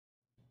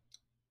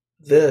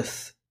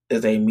This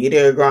is a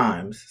Media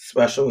Grimes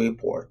special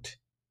report,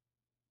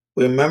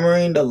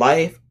 remembering the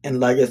life and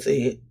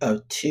legacy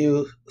of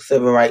two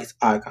civil rights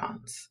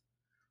icons,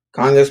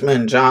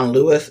 Congressman John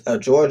Lewis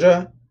of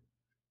Georgia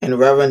and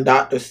Reverend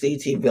Dr.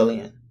 C.T.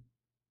 Vivian.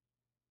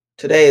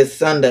 Today is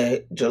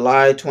Sunday,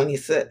 July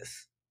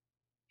 26th.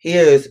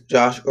 Here's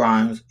Josh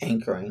Grimes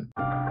anchoring.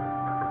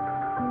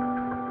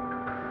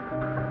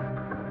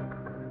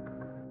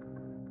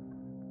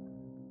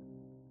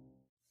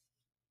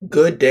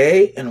 Good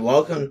day and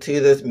welcome to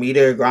this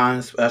Media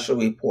Grimes special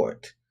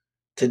report.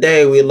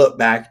 Today we look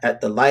back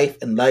at the life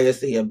and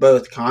legacy of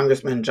both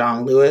Congressman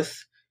John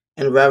Lewis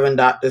and Reverend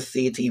Dr.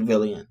 C.T.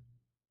 Vivian.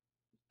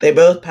 They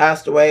both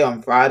passed away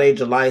on Friday,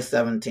 July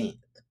 17th.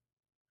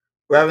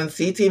 Reverend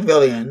C.T.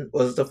 Vivian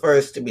was the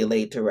first to be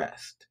laid to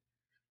rest.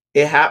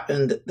 It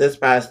happened this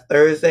past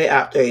Thursday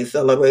after a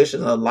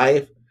celebration of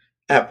life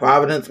at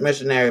Providence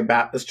Missionary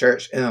Baptist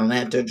Church in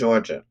Atlanta,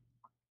 Georgia.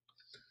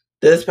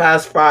 This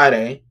past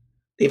Friday,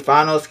 the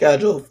final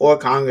schedule for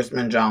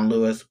Congressman John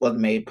Lewis was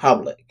made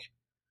public.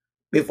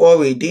 Before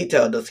we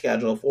detail the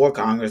schedule for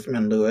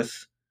Congressman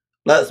Lewis,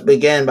 let's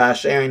begin by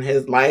sharing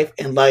his life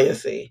and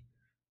legacy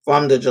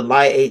from the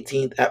July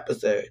 18th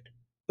episode,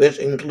 which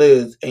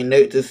includes a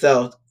note to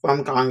self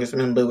from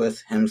Congressman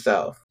Lewis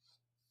himself.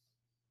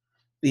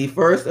 The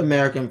first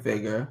American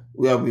figure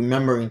we are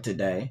remembering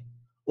today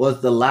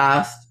was the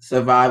last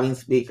surviving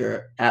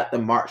speaker at the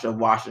March of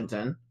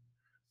Washington,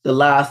 the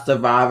last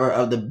survivor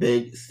of the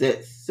Big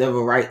Six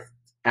civil rights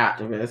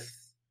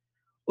activists,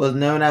 was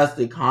known as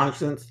the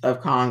conscience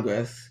of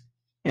Congress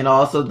and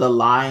also the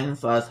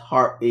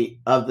lion/heartbeat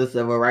of the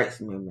civil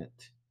rights movement.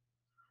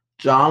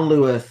 John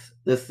Lewis,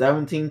 the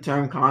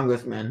 17-term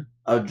congressman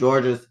of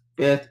Georgia's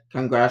 5th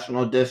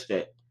congressional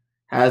district,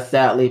 has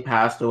sadly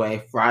passed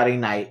away Friday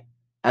night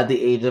at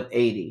the age of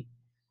 80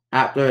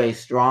 after a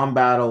strong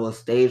battle with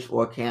stage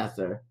 4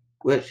 cancer,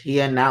 which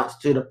he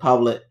announced to the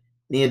public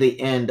near the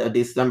end of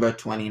December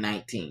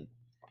 2019.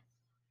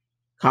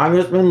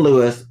 Congressman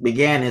Lewis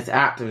began his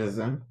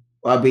activism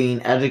while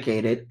being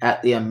educated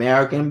at the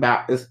American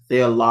Baptist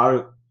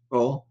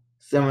Theological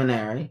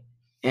Seminary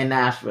in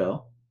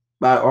Nashville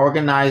by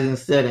organizing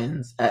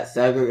sit-ins at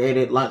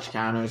segregated lunch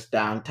counters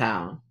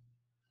downtown.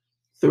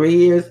 3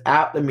 years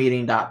after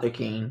meeting Dr.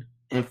 King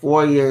and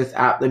 4 years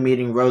after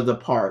meeting Rosa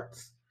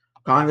Parks,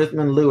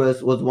 Congressman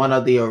Lewis was one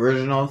of the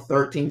original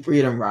 13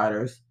 Freedom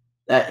Riders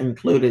that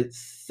included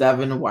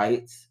 7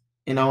 whites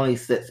and only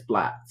 6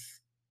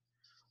 blacks.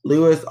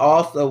 Lewis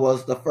also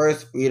was the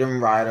first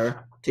Freedom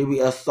Rider to be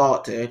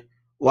assaulted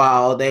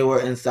while they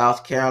were in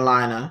South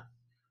Carolina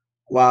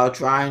while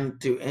trying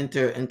to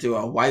enter into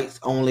a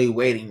whites-only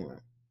waiting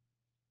room.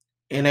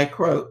 In a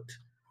quote,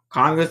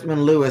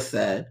 Congressman Lewis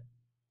said,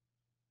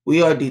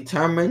 "We are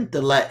determined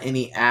to let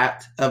any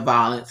act of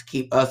violence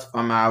keep us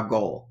from our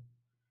goal.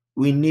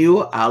 We knew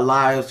our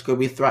lives could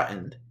be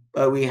threatened,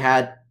 but we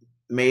had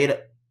made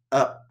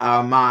up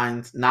our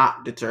minds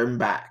not to turn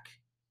back."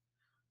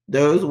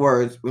 Those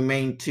words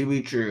remain to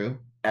be true,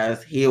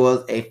 as he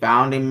was a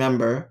founding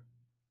member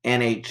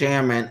and a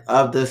chairman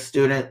of the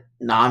Student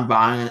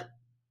Nonviolent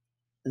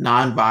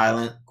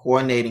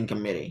Coordinating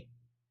Committee,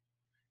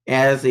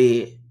 as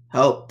he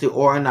helped to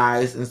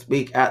organize and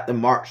speak at the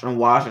March on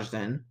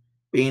Washington,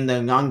 being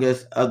the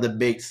youngest of the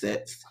Big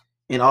Six,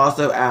 and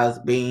also as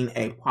being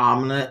a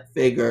prominent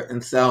figure in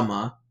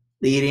Selma,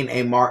 leading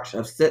a march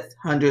of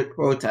 600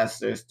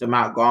 protesters to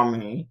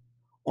Montgomery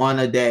on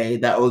a day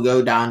that will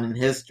go down in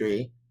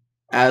history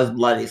as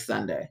Bloody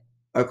Sunday,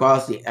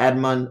 across the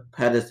Edmund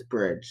Pettus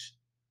Bridge.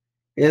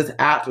 His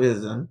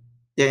activism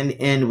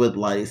didn't end with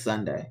Bloody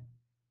Sunday,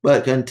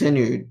 but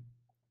continued,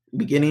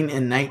 beginning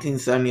in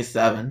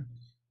 1977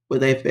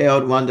 with a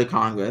failed run to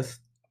Congress,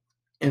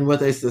 and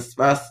with a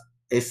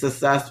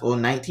successful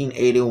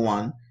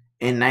 1981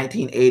 and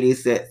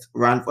 1986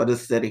 run for the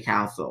city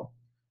council,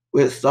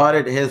 which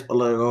started his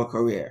political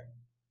career.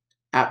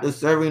 After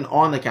serving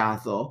on the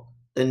council,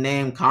 the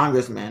name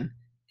congressman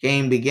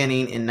came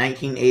beginning in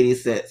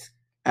 1986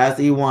 as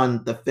he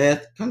won the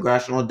 5th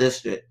congressional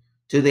district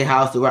to the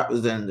House of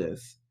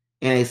Representatives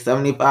in a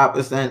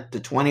 75%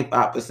 to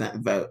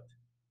 25% vote.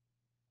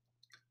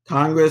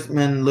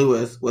 Congressman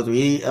Lewis was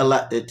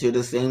re-elected to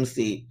the same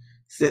seat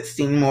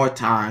 16 more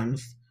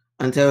times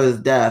until his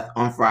death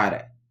on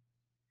Friday.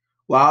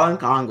 While in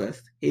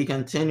Congress, he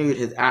continued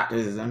his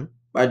activism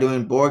by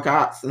doing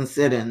boycotts and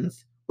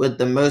sit-ins, with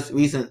the most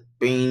recent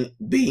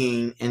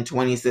being in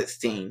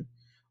 2016,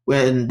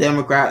 when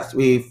Democrats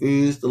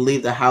refused to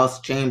leave the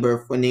House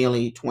chamber for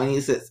nearly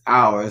 26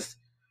 hours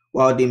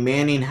while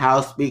demanding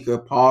House Speaker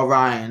Paul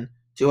Ryan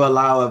to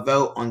allow a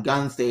vote on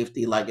gun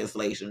safety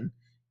legislation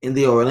in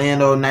the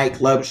Orlando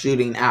nightclub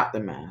shooting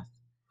aftermath.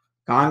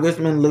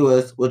 Congressman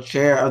Lewis was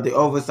chair of the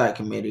Oversight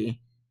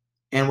Committee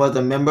and was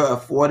a member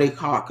of 40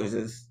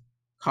 caucuses,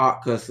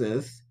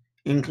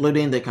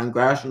 including the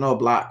Congressional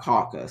Black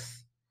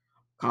Caucus.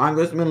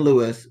 Congressman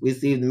Lewis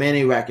received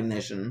many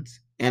recognitions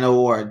and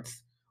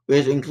awards,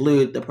 which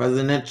include the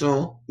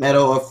Presidential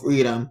Medal of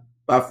Freedom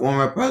by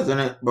former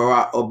President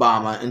Barack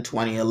Obama in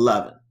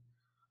 2011.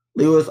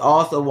 Lewis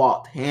also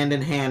walked hand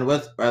in hand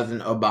with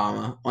President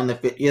Obama on the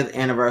 50th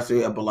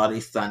anniversary of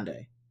Bloody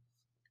Sunday.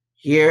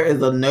 Here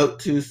is a note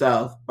to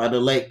self by the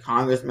late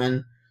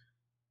Congressman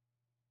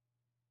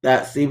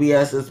that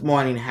CBS This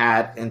Morning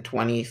had in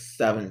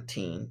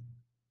 2017.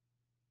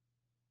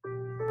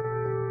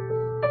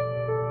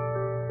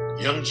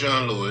 Young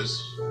John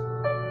Lewis,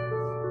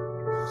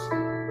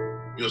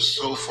 you're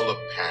so full of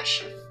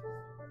passion.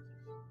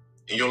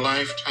 In your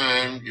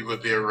lifetime, you will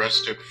be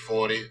arrested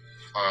 45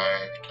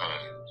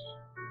 times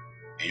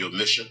in your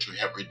mission to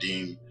help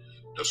redeem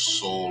the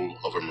soul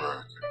of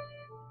America.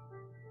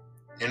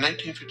 In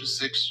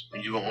 1956,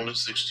 when you were only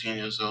 16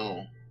 years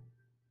old,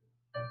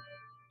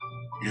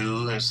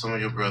 you and some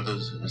of your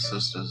brothers and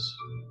sisters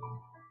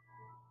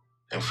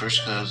and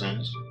first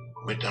cousins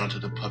went down to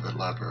the public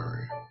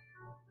library,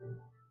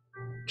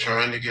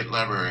 trying to get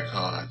library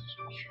cards,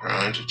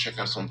 trying to check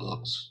out some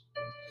books.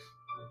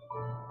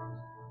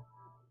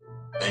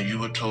 And you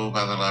were told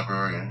by the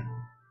librarian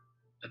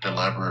that the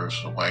library was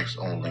for whites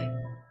only,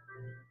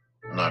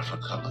 not for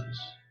colors.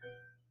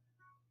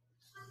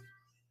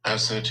 I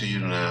say to you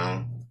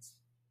now,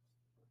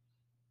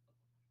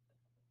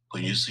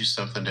 when you see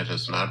something that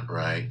is not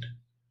right,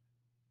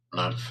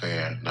 not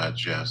fair, not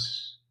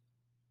just,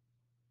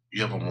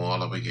 you have a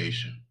moral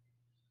obligation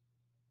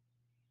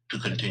to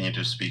continue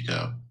to speak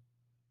up,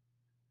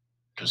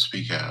 to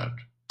speak out.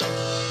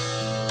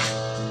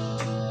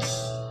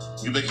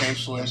 You became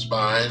so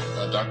inspired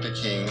by Dr.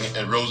 King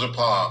and Rosa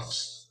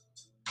Parks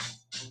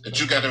that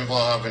you got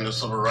involved in the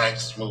civil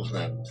rights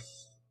movement.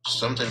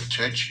 Something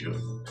touched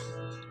you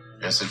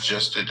and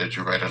suggested that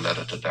you write a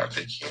letter to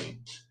Dr. King.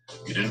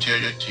 You didn't tell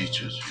your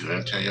teachers, you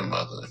didn't tell your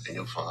mother and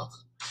your father.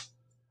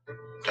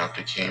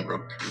 Dr. King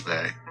wrote you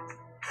back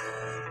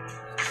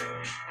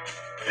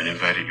and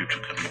invited you to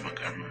come to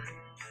Montgomery.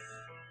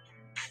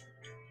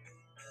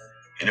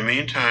 In the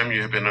meantime,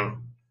 you have been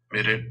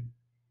admitted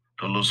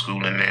to a little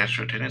school in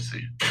Nashville,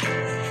 Tennessee.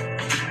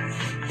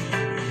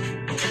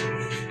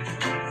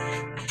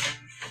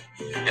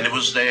 And it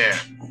was there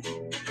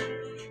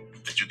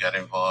that you got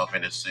involved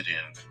in the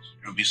sit-ins.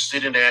 You'll be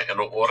sitting there in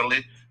an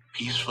orderly,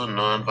 peaceful,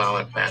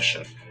 nonviolent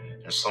fashion,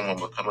 and someone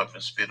will come up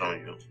and spit on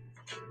you.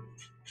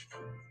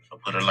 Or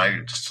put a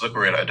light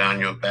cigarette down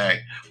your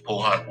back,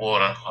 pour hot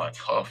water, hot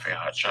coffee,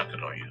 hot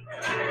chocolate on you.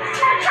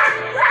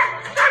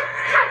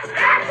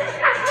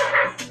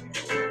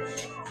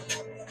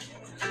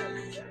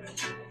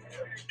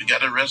 You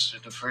got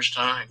arrested the first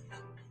time,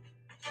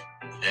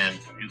 and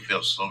you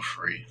felt so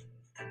free.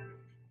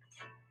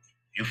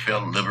 You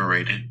felt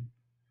liberated.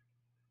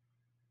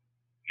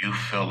 You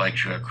felt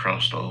like you had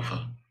crossed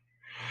over.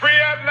 Free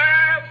at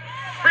last!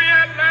 Free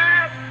at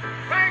last!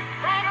 Thank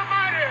God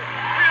Almighty!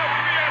 We are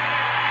free at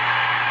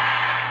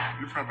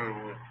last! You probably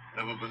will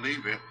never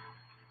believe it,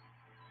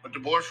 but the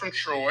boy from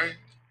Troy,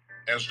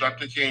 as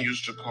Dr. King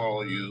used to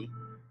call you,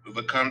 will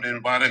become the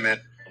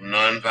embodiment of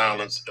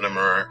nonviolence in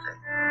America.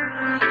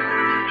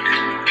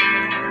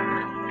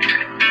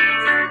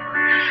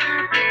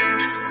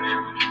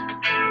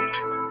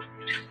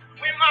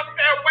 We must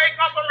say, wake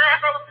up,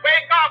 America!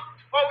 Wake up!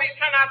 For we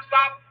cannot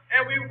stop,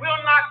 and we will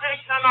not and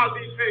cannot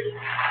be patient.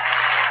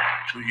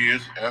 2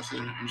 years after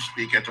you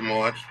speak at the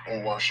march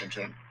on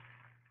Washington,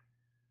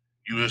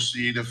 you will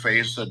see the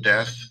face of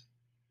death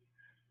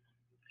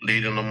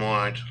leading the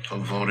march for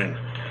voting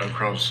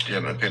across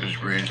the Pettus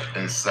Bridge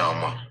in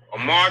Selma.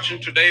 We're marching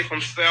today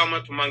from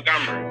Selma to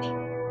Montgomery.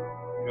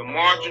 We're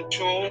marching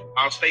to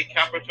our state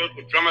capital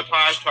to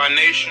dramatize to our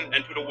nation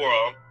and to the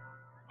world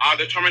our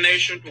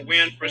determination to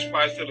win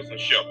first-class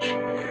citizenship.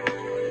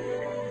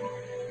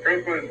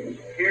 Troopers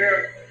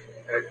here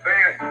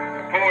advance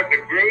toward the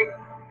group.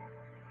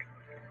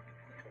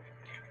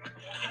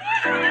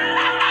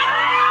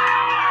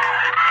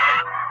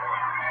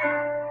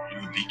 You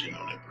were beaten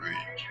on that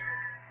bridge.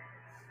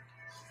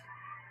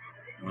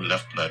 You were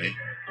left bloody.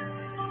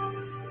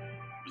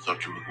 You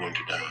thought you were going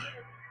to die.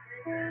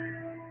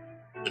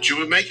 But you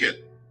would make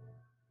it.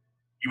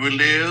 You would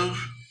live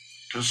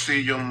to see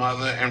your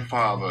mother and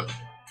father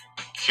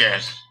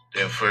cast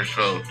their first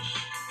votes.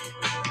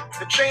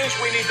 The change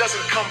we need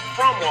doesn't come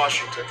from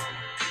Washington.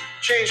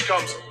 Change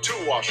comes to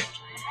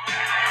Washington.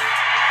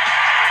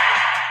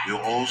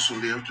 You'll also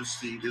live to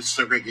see this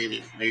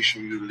segregated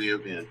nation you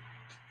live in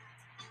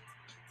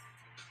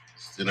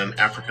send an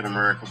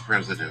African-American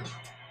president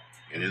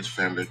and his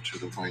family to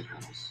the White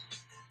House.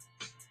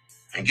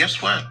 And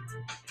guess what?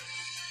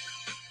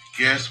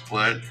 Guess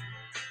what,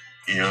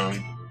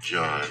 young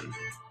John?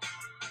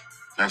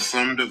 That's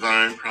some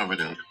divine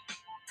providence,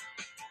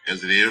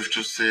 as it is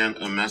to send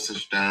a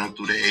message down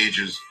through the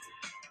ages,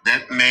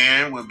 that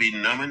man will be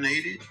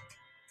nominated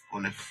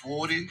on the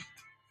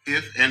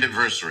 45th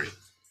anniversary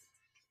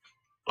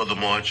of the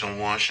March on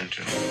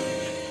Washington.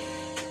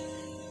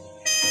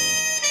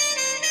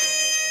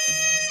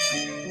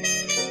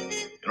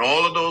 And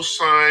all of those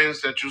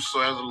signs that you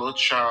saw as a little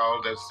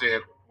child that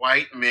said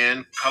white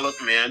men, colored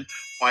men,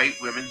 white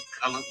women,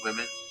 colored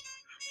women,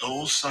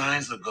 those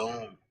signs are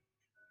gone.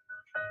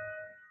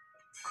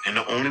 And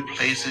the only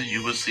places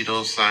you would see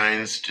those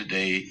signs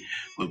today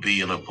would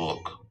be in a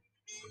book,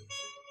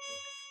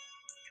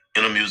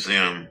 in a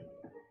museum,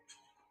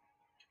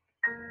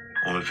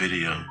 on a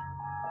video.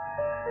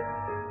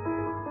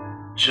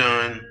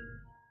 John,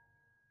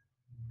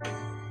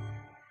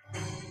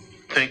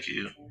 thank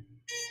you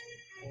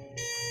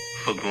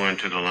for going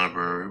to the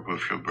library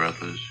with your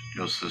brothers,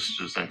 your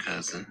sisters, and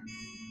cousin.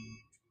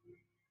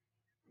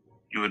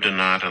 You were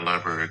denied a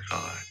library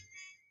card.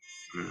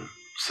 You were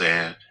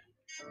sad.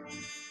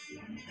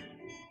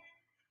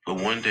 But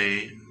one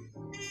day,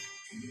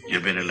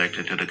 you've been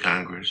elected to the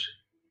Congress.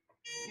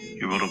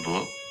 You wrote a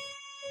book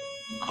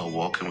called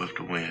Walking with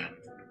the Wind.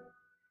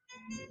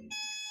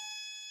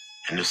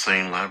 And the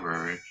same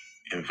library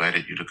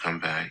invited you to come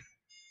back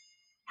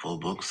for a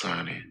book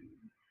signing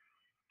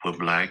where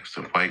blacks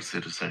and white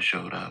citizens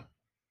showed up.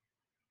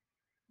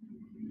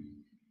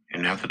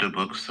 And after the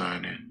book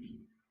signing,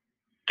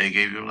 they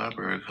gave you a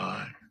library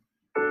card.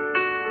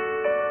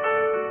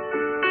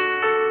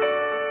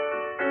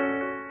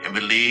 And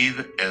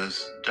believe,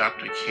 as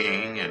Dr.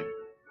 King and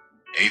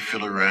A.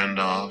 Philip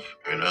Randolph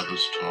and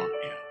others taught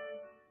you,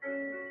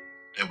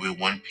 that we're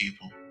one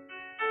people.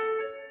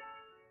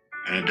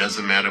 And it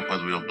doesn't matter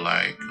whether we're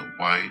black or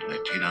white,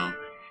 Latino,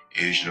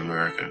 Asian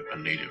American, or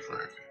Native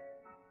American.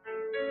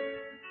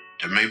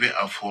 That maybe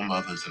our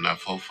foremothers and our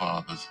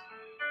forefathers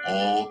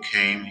all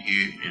came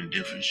here in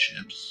different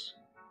ships.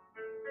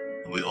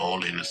 We're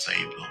all in the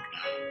same boat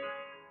now.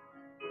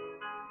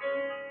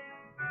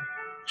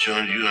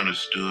 John, you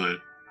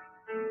understood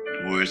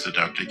the words of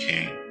Dr.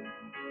 King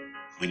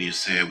when he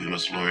said we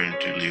must learn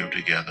to live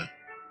together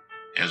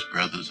as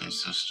brothers and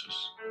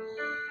sisters.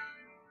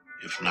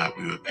 If not,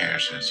 we will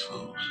perish as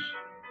fools.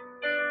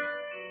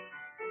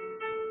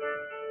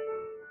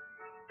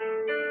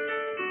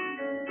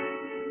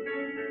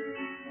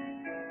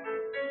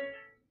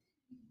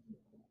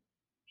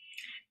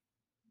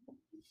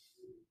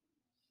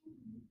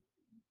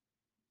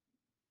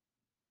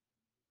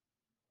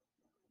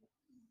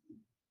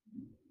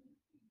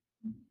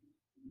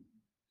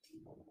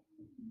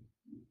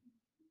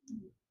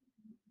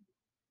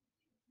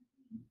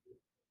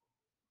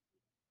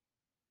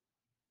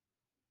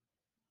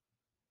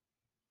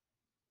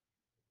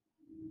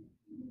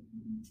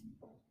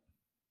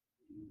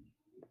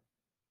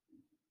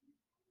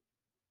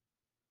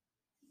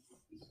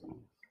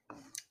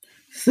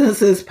 Since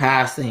his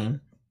passing,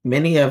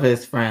 many of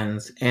his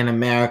friends and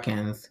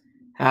Americans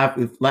have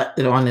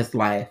reflected on his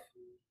life.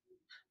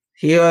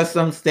 Here are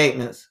some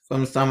statements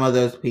from some of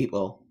those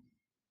people.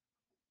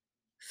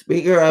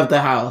 Speaker of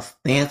the House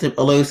Nancy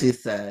Pelosi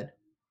said,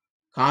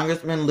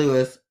 Congressman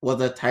Lewis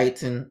was a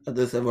titan of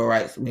the civil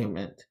rights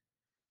movement,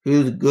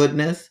 whose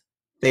goodness,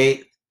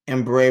 faith,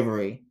 and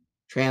bravery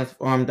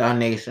transformed our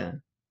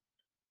nation.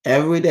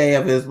 Every day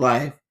of his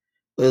life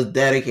was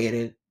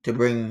dedicated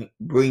to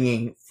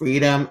bringing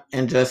freedom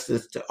and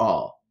justice to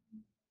all.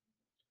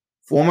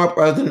 Former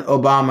President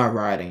Obama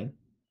writing,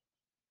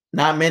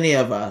 not many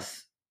of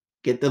us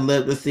get to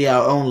live to see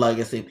our own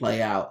legacy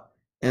play out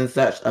in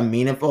such a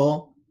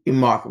meaningful,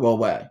 remarkable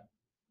way.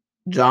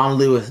 John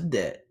Lewis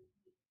did.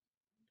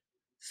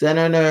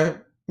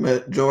 Senator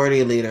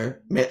Majority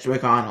Leader Mitch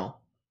McConnell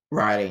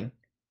writing,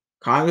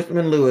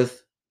 Congressman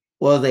Lewis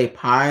was a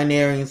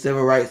pioneering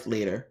civil rights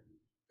leader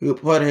who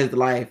put his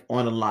life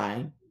on the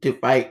line to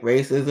fight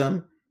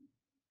racism,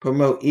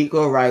 promote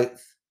equal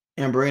rights,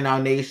 and bring our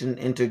nation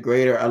into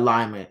greater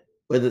alignment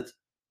with its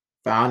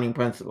founding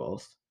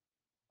principles.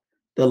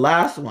 The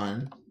last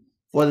one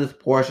for this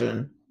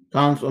portion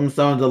comes from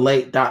some of the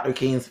late Dr.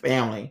 King's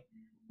family,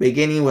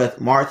 beginning with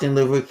Martin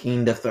Luther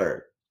King III.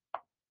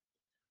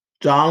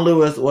 John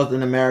Lewis was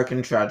an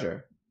American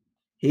treasure.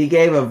 He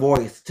gave a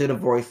voice to the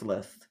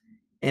voiceless,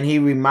 and he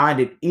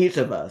reminded each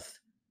of us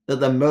that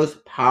the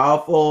most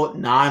powerful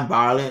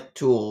nonviolent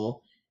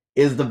tool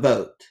is the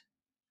vote.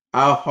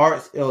 Our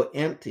hearts feel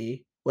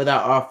empty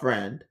without our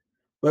friend,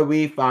 but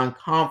we find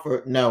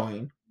comfort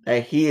knowing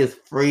that he is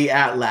free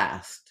at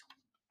last.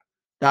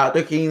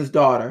 Dr. King's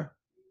daughter,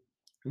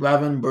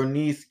 Reverend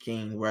Bernice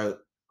King, wrote,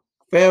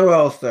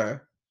 Farewell,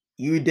 sir.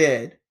 You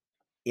did,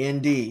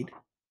 indeed,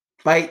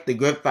 fight the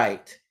good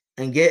fight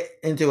and get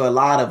into a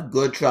lot of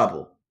good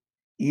trouble.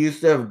 You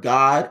serve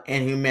God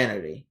and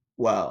humanity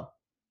well.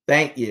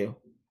 Thank you.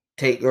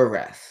 Take your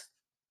rest.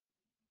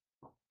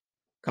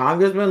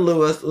 Congressman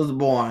Lewis was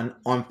born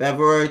on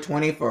February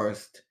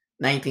 21st,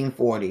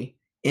 1940,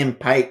 in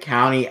Pike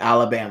County,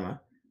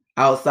 Alabama,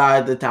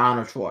 outside the town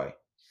of Troy.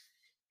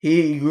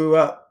 He grew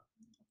up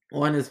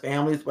on his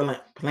family's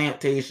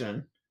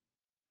plantation.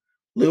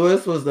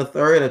 Lewis was the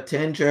third of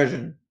 10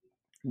 children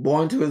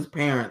born to his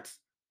parents,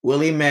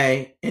 Willie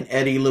Mae and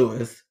Eddie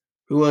Lewis,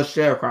 who were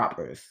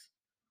sharecroppers.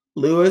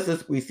 Lewis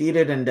is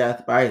preceded in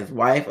death by his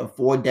wife of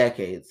 4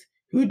 decades,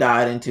 who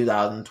died in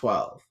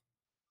 2012.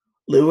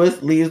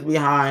 Lewis leaves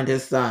behind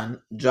his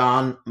son,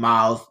 John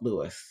Miles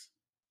Lewis.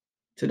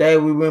 Today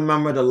we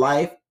remember the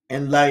life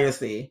and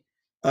legacy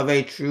of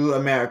a true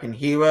American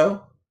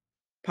hero,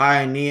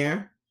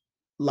 pioneer,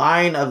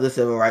 lion of the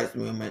civil rights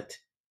movement,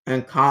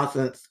 and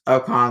conscience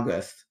of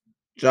Congress,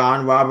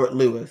 John Robert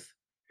Lewis,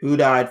 who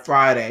died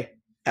Friday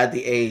at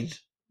the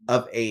age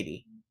of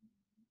 80.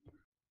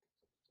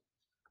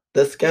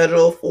 The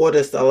schedule for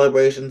the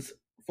celebrations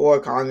for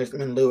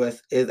Congressman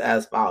Lewis is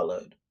as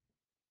follows.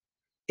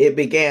 It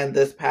began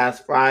this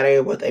past Friday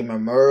with a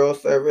memorial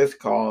service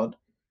called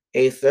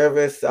A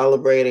Service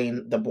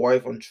Celebrating the Boy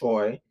from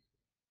Troy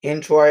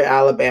in Troy,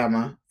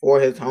 Alabama,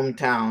 for his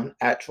hometown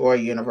at Troy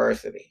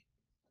University.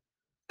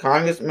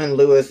 Congressman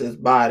Lewis's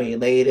body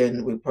laid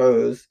in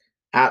repose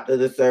after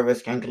the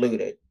service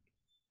concluded.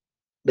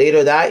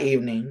 Later that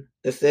evening,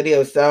 the city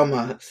of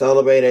Selma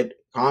celebrated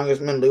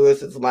Congressman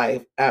Lewis's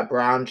life at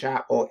Brown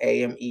Chapel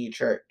AME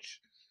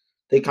Church.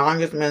 The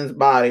congressman's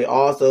body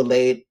also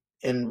laid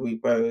in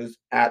repose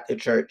at the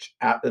church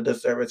after the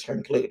service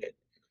concluded.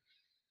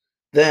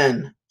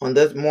 Then, on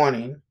this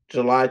morning,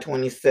 July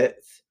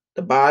 26th,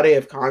 the body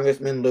of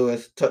Congressman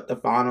Lewis took the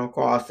final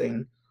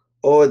crossing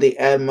over the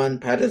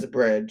Edmund Pettus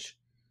Bridge,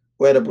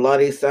 where the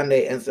Bloody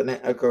Sunday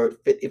incident occurred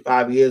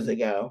 55 years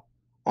ago,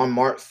 on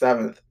March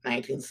 7,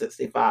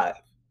 1965.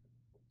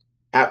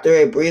 After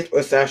a brief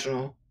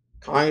processional,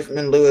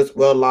 Congressman Lewis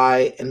will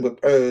lie in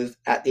repose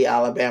at the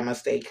Alabama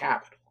State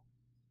Capitol.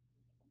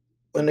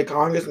 When the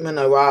congressman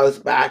arrives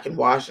back in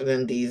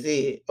Washington,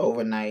 D.C.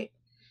 overnight,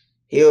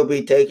 he will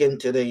be taken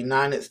to the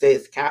United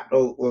States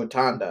Capitol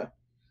Rotunda,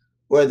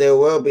 where there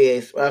will be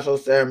a special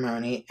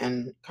ceremony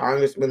and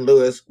Congressman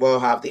Lewis will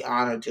have the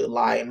honor to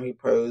lie in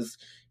repose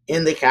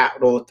in the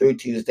Capitol through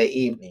Tuesday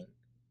evening.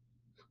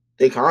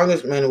 The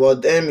congressman will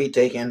then be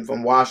taken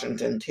from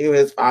Washington to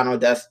his final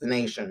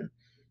destination,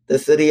 the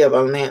city of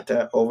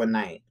Atlanta,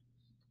 overnight.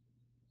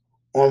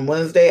 On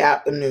Wednesday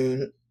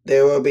afternoon,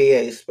 there will be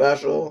a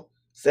special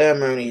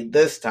ceremony,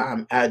 this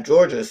time at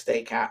Georgia's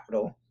state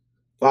capitol,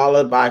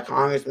 followed by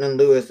Congressman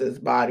Lewis's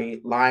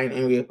body lying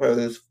in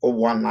repose for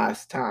one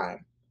last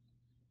time.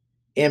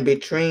 In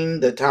between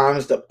the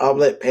times the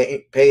public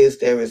pays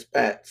their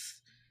respects,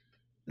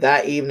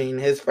 that evening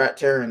his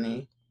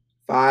fraternity,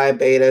 Phi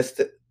Beta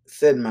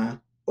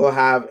Sigma, will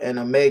have an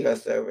Omega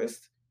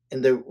service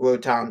in the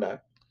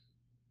Rotunda.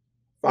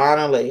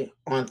 Finally,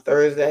 on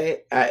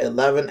Thursday at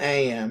 11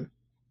 a.m.,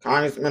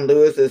 Congressman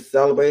Lewis's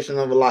celebration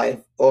of life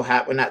will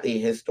happen at the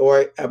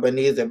historic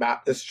Ebenezer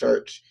Baptist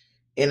Church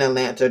in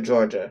Atlanta,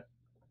 Georgia.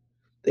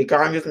 The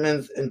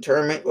congressman's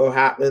interment will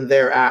happen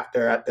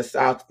thereafter at the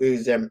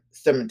Southview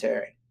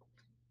Cemetery.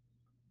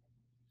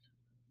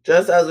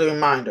 Just as a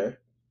reminder,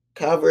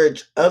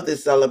 coverage of the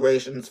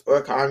celebrations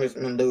for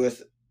Congressman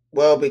Lewis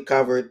will be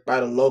covered by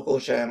the local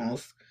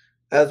channels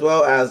as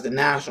well as the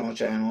national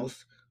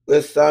channels,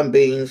 with some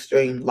being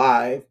streamed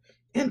live,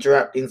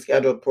 interrupting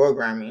scheduled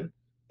programming,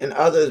 and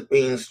others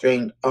being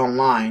streamed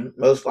online,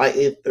 most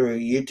likely through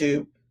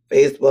YouTube,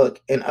 Facebook,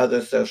 and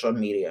other social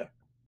media.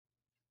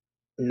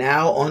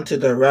 Now onto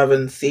the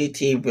Reverend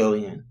C.T.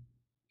 Villian.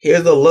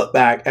 Here's a look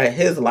back at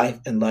his life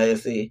and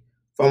legacy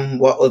from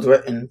what was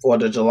written for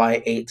the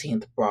July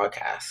 18th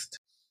broadcast.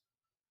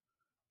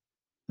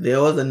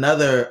 There was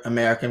another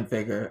American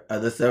figure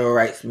of the civil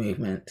rights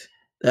movement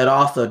that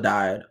also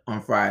died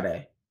on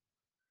Friday.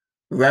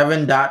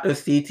 Reverend Dr.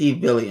 C.T.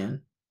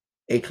 Villian,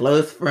 a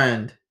close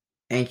friend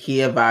and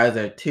key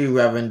advisor to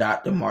Reverend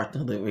Dr.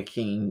 Martin Luther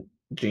King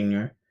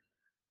Jr.,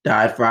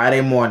 died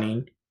Friday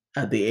morning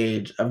at the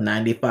age of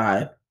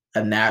 95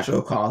 of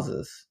natural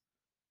causes.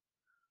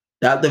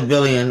 Dr.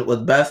 Villian was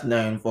best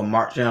known for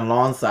marching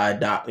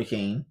alongside Dr.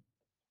 King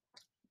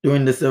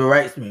during the civil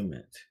rights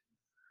movement.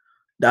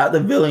 Dr.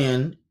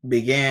 Villian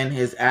began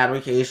his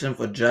advocacy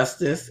for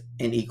justice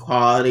and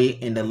equality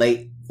in the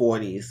late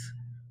 40s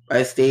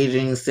by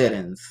staging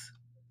sit-ins.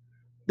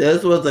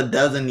 This was a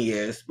dozen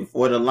years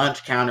before the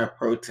lunch counter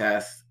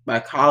protests by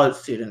college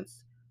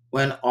students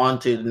went on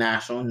to the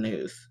national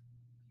news.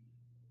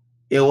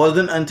 It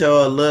wasn't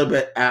until a little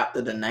bit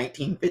after the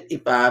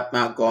 1955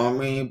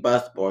 Montgomery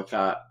bus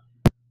boycott,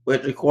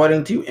 which,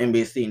 according to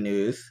NBC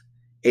News,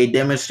 a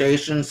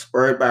demonstration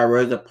spurred by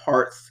Rosa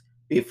Parks'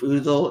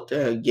 refusal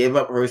to give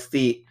up her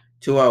seat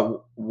to a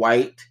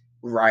white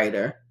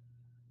rider,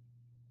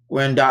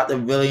 when Dr.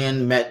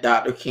 Villian met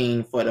Dr.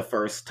 King for the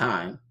first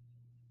time.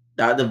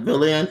 Dr.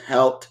 Villian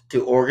helped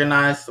to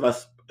organize and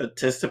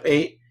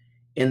participate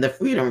in the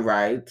Freedom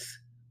Rides,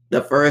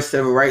 the first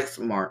civil rights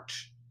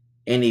march,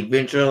 and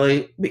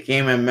eventually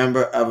became a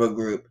member of a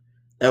group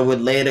that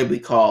would later be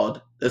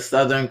called the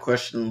Southern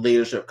Christian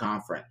Leadership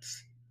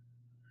Conference.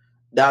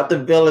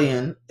 Dr.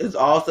 Villian is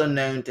also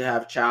known to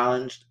have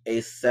challenged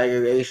a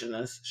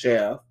segregationist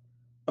sheriff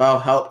while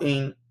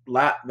helping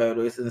Black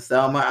voters in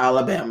Selma,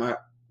 Alabama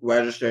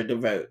register to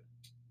vote.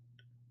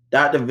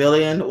 Dr.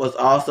 Villian was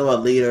also a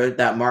leader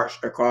that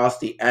marched across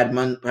the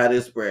Edmund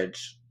Pettus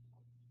Bridge.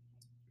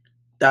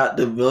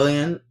 Dr.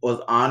 Villian was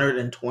honored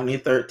in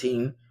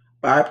 2013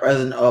 by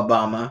President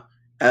Obama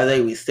as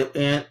a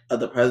recipient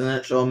of the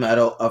Presidential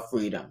Medal of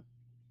Freedom.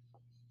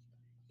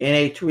 In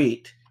a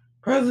tweet,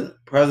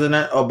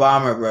 President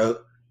Obama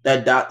wrote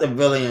that Dr.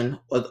 Villian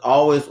was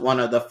always one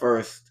of the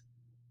first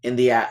in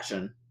the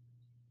action.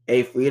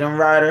 A freedom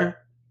rider,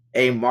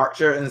 a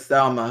marcher in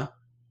Selma,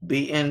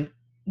 beaten,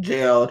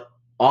 jailed,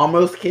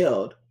 almost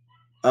killed,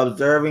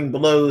 observing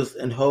blows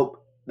in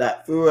hope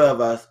that fewer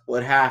of us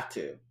would have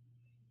to.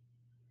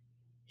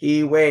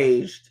 He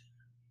waged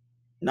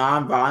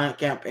nonviolent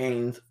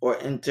campaigns for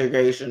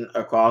integration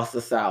across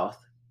the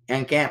South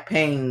and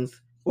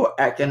campaigns for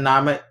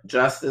economic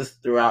justice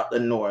throughout the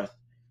North,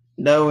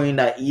 knowing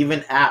that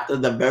even after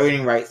the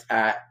Voting Rights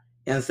Act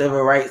and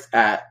Civil Rights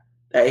Act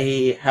that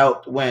he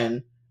helped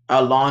win,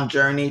 our long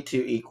journey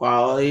to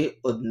equality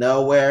was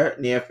nowhere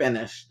near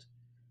finished.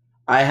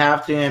 I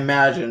have to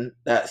imagine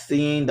that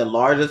seeing the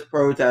largest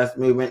protest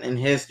movement in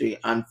history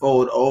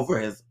unfold over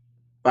his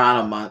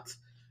final months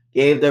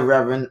gave the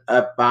Reverend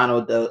a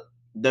final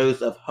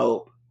dose of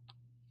hope.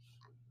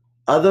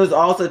 Others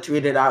also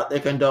tweeted out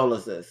their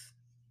condolences.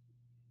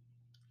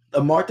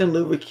 The Martin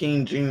Luther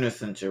King Jr.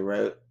 Center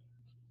wrote,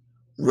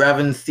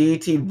 Reverend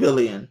C.T.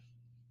 Villian,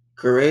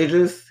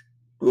 courageous,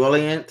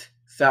 brilliant,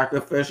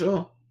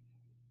 sacrificial,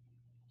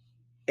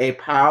 a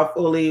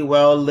powerfully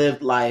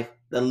well-lived life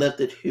that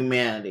lifted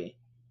humanity.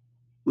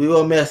 We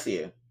will miss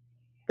you.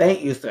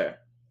 Thank you, sir.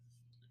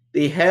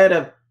 The head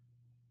of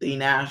the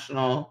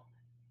National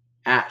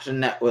Action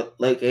Network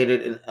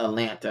located in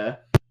Atlanta,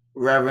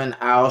 Reverend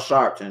Al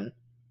Sharpton,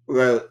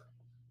 wrote,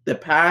 the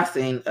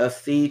passing of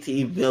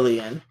C.T.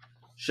 Villian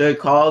should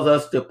cause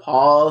us to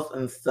pause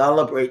and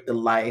celebrate the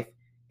life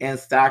and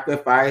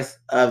sacrifice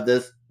of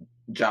this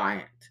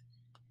giant.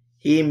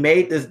 He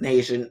made this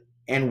nation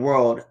and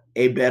world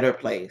a better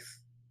place.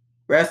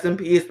 Rest in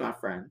peace, my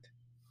friend.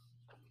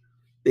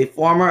 The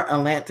former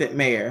Atlanta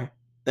mayor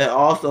that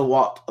also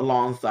walked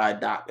alongside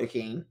Dr.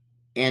 King,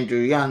 Andrew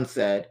Young,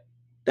 said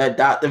that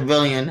Dr.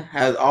 Villian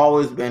has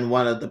always been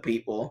one of the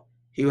people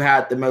who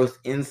had the most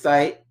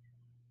insight,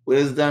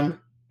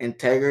 wisdom,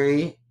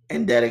 integrity,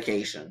 and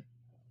dedication.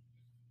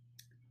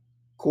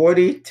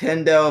 Cordy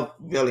Tyndall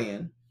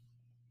Villian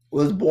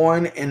was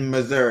born in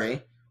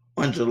Missouri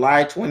on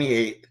July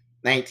 28,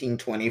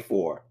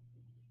 1924.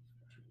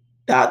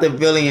 Dr.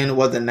 Villian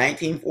was a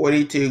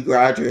 1942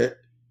 graduate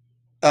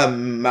of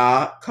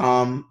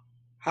Macomb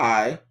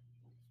High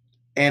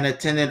and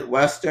attended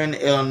Western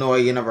Illinois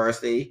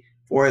University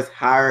for his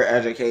higher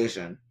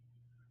education.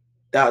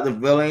 Dr.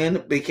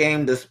 Villian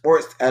became the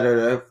sports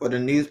editor for the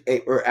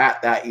newspaper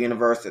at that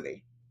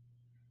university.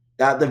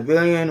 Dr.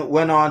 Villian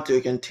went on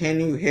to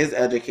continue his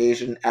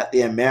education at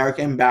the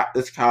American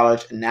Baptist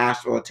College in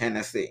Nashville,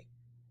 Tennessee.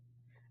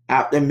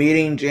 After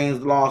meeting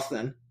James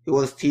Lawson, who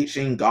was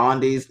teaching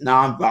Gandhi's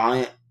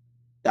nonviolent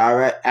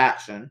direct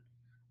action,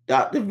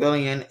 Dr.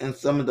 Villian and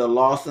some of the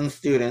Lawson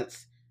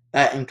students,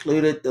 that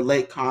included the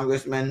late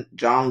Congressman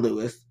John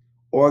Lewis,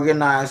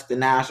 organized the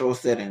Nashville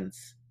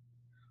sit-ins.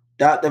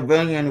 Dr.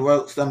 Villian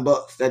wrote some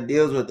books that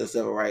deals with the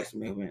civil rights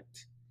movement.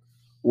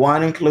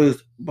 One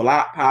includes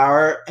Black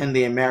Power and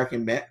the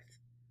American Myth.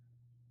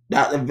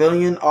 Dr.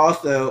 Villian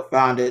also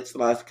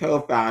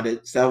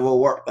founded/co-founded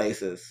several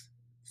workplaces,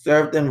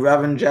 served in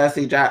Reverend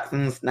Jesse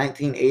Jackson's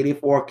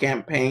 1984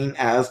 campaign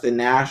as the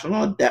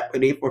National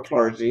Deputy for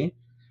Clergy,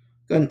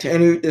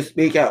 continued to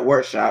speak at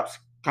workshops,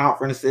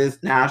 conferences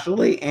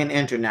nationally and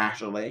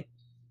internationally,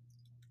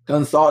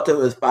 consulted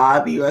with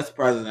 5 U.S.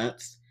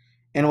 presidents,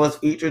 and was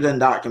featured in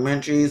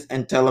documentaries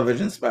and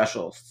television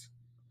specials.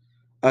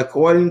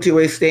 According to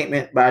a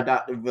statement by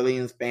Dr.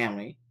 Villian's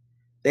family,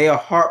 they are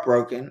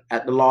heartbroken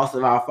at the loss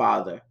of our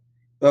father,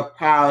 but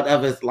proud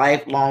of his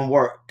lifelong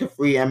work to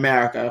free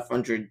America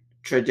from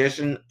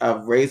tradition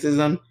of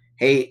racism,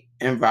 hate,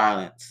 and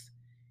violence.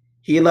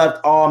 He loved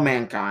all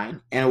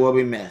mankind and will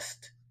be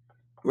missed.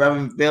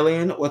 Reverend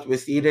Villian was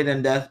preceded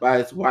in death by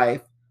his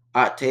wife,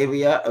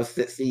 Octavia, of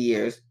 60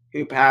 years,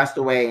 who passed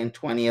away in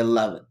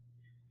 2011.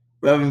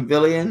 Reverend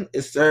Villian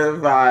is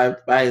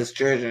survived by his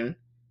children,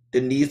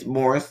 Denise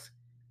Morse,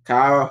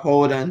 Kyra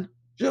Holden,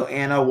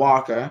 Joanna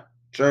Walker,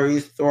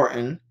 Cherise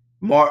Thornton,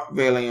 Mark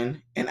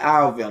Villian, and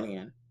Al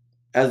Villian,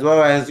 as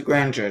well as his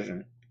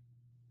grandchildren.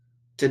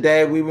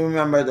 Today we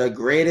remember the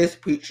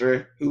greatest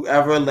preacher who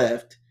ever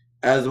lived,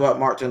 as what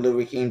Martin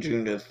Luther King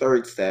Jr.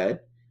 III said,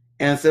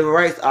 and civil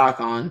rights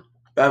icon,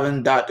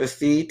 Reverend Dr.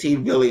 C.T.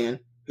 Villian,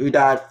 who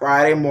died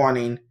Friday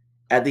morning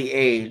at the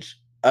age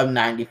of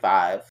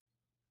 95.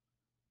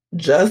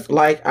 Just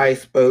like I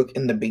spoke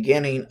in the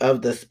beginning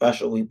of this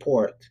special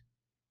report,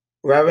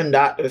 Reverend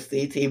Dr.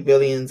 C.T.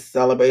 Villian's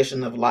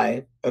celebration of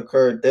life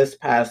occurred this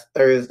past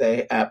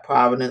Thursday at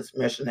Providence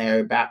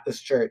Missionary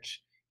Baptist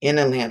Church in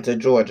Atlanta,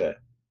 Georgia.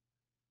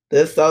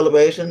 This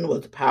celebration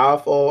was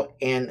powerful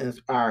and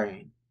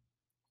inspiring.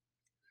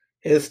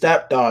 His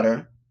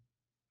stepdaughter,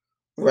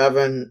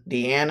 Reverend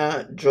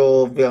Deanna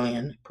Joel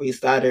Villian,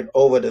 presided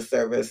over the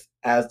service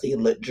as the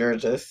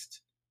liturgist.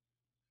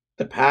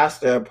 The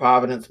pastor of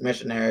Providence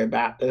Missionary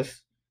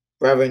Baptist,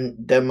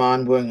 Reverend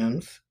Demond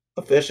Williams,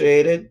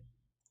 officiated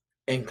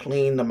and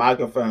cleaned the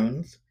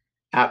microphones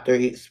after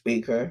each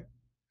speaker.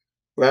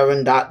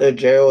 Reverend Dr.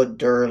 Gerald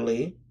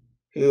Durley,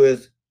 who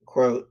is,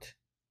 quote,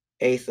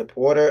 a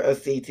supporter of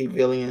C.T.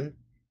 Villian,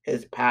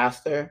 his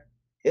pastor,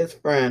 his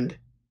friend,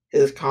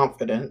 his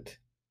confidant,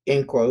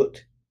 end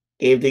quote,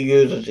 gave the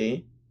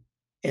eulogy.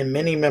 and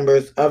many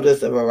members of the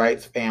civil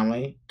rights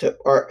family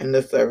took part in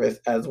the service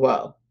as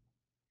well.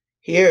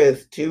 Here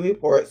is 2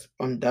 reports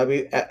from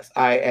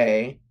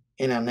WXIA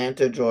in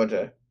Atlanta,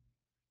 Georgia.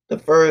 The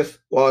first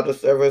while the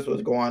service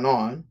was going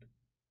on,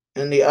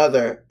 and the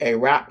other a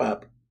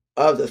wrap-up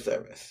of the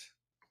service.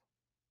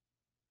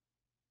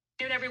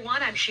 Good afternoon,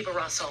 everyone. I'm Sheba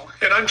Russell.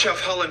 And I'm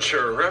Jeff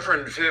Hullinger.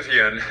 Reverend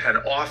Vivian, an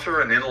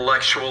author, an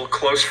intellectual,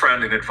 close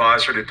friend, and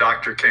advisor to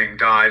Dr. King,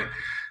 died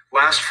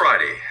last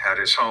Friday at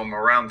his home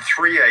around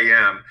 3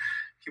 a.m.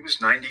 He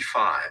was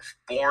 95.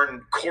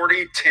 Born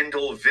Cordy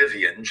Tyndall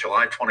Vivian,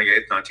 July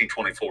 28,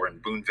 1924, in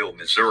Boonville,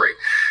 Missouri.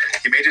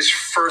 He made his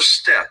first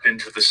step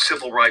into the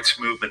civil rights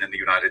movement in the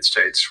United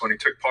States when he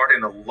took part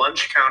in a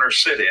lunch counter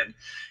sit-in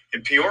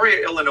in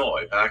Peoria,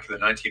 Illinois, back in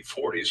the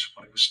 1940s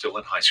when he was still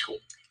in high school.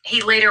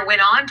 He later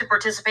went on to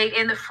participate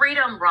in the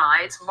Freedom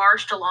Rides,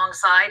 marched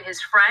alongside his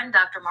friend,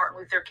 Dr. Martin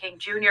Luther King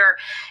Jr.,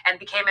 and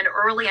became an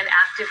early and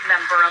active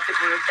member of the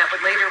group that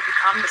would later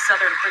become the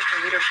Southern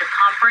Christian Leadership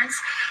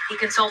Conference. He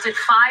consulted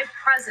 5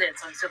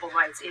 presidents on civil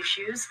rights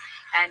issues,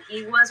 and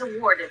he was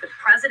awarded the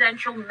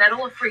Presidential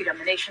Medal of Freedom,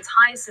 the nation's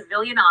highest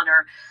civilian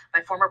honor, by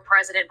former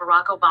President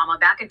Barack Obama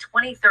back in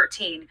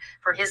 2013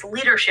 for his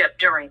leadership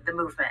during the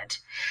movement.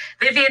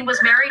 Vivian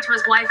was married to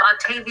his wife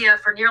Octavia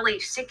for nearly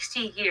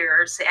 60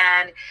 years,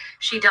 and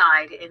she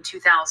died in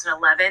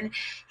 2011.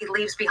 He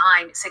leaves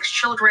behind 6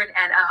 children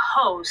and a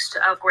host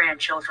of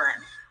grandchildren.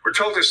 We're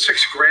told his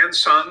 6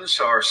 grandsons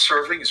are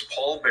serving as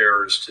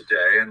pallbearers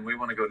today, and we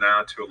want to go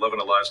now to 11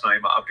 Alive's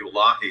Naima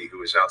Abdullahi,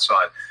 who is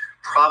outside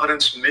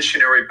Providence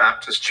Missionary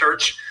Baptist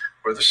Church,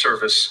 where the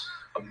service,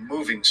 a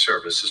moving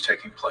service, is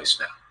taking place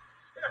now.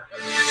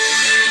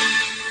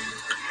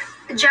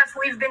 Jeff,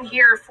 we've been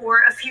here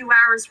for a few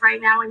hours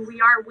right now, and we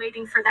are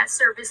waiting for that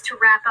service to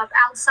wrap up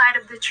outside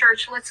of the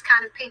church. Let's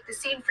kind of paint the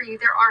scene for you.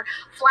 There are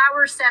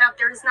flowers set up.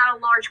 There is not a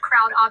large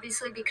crowd,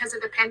 obviously, because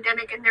of the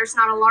pandemic, and there's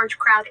not a large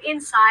crowd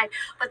inside,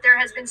 but there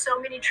has been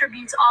so many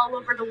tributes all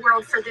over the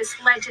world for this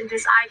legend,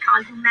 this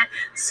icon who meant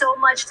so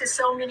much to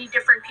so many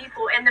different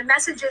people. And the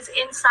messages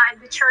inside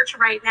the church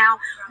right now.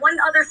 One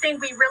other thing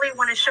we really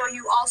want to show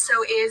you also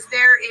is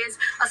there is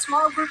a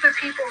small group of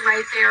people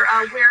right there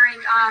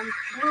wearing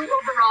blue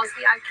overalls,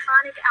 the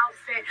iconic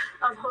outfit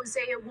of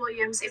Hosea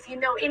Williams. If you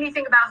know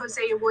anything about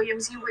Hosea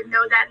Williams, you would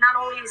know that not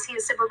only is he a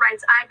civil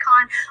rights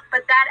icon,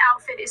 but that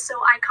outfit is so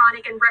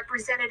iconic and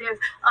representative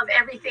of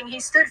everything he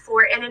stood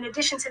for. And in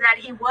addition to that,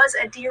 he was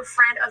a dear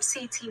friend of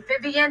C.T.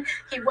 Vivian.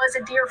 He was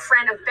a dear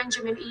friend of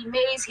Benjamin E.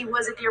 Mays. He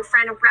was a dear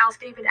friend of Ralph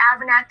David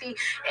Abernathy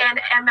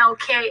and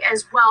MLK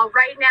as well.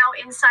 Right now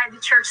inside the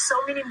church, so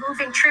many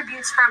moving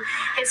tributes from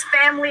his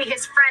family,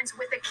 his friends,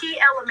 with a key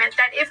element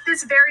that if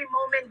this very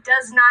moment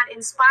does not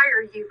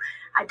inspire you,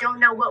 I don't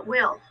know what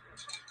will.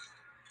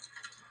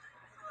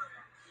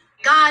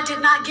 God did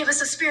not give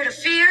us a spirit of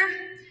fear,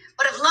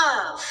 but of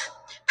love,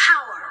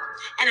 power,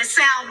 and a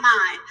sound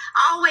mind.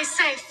 I always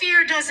say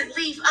fear doesn't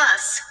leave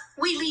us.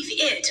 We leave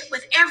it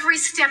with every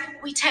step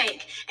we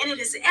take. And it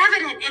is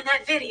evident in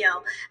that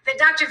video that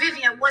Dr.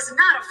 Vivian was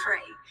not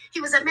afraid. He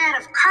was a man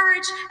of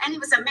courage, and he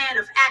was a man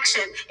of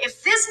action.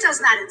 If this does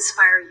not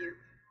inspire you,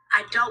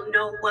 I don't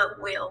know what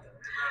will.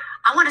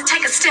 I want to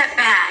take a step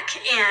back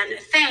and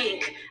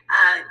thank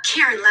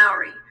Karen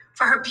Lowry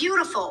for her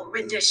beautiful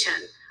rendition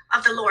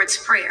of the Lord's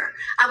Prayer.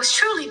 I was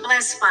truly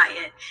blessed by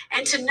it.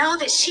 And to know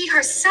that she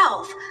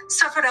herself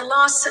suffered a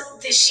loss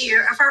this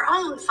year of her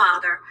own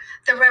father,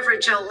 the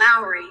Reverend Joe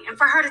Lowry, and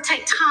for her to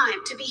take time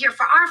to be here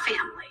for our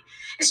family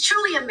is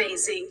truly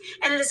amazing.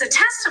 And it is a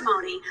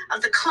testimony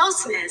of the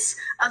closeness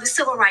of the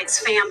civil rights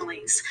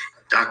families.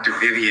 Dr.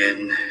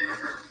 Vivian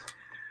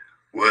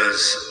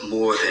was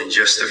more than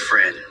just a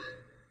friend.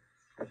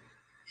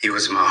 He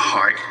was my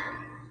heart.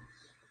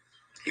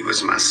 He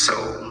was my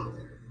soul.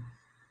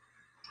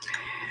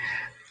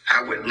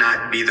 I would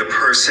not be the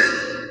person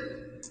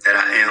that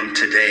I am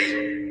today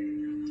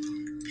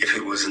if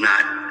it was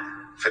not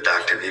for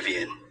Dr.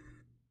 Vivian.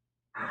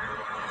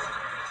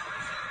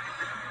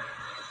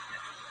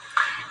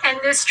 And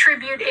this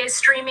tribute is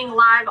streaming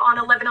live on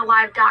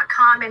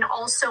 11alive.com and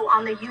also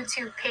on the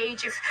YouTube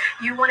page. If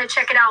you want to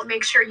check it out,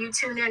 make sure you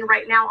tune in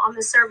right now on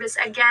the service.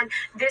 Again,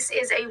 this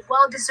is a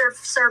well-deserved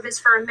service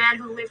for a man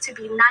who lived to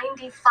be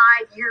 95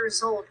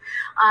 years old.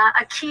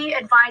 A key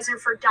advisor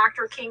for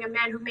Dr. King, a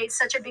man who made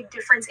such a big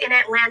difference in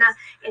Atlanta,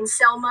 in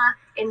Selma,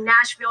 in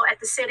Nashville, at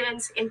the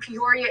sit-ins, in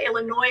Peoria,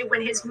 Illinois,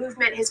 when his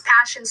movement, his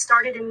passion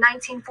started in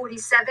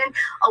 1947.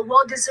 A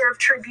well-deserved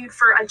tribute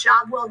for a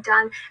job well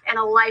done and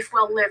a life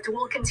well lived.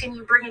 We'll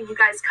continue bringing you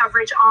guys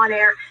coverage on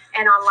air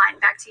and online.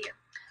 Back to you.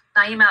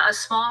 Naima, a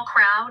small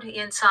crowd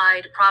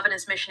inside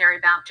Providence Missionary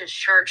Baptist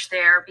Church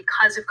there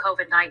because of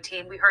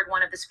COVID-19. We heard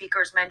one of the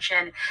speakers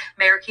mention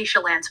Mayor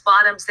Keisha Lance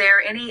Bottoms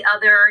there. Any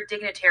other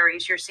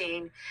dignitaries you're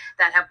seeing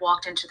that have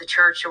walked into the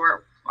church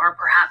or are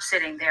perhaps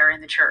sitting there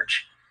in the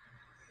church?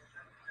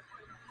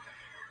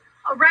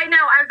 Right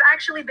now, I've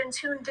actually been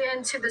tuned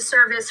in to the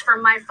service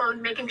from my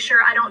phone, making sure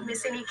I don't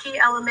miss any key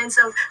elements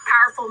of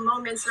powerful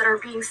moments that are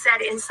being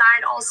said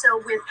inside.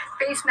 Also with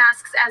face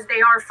masks, as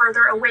they are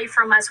further away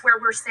from us. Where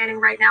we're standing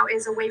right now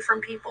is away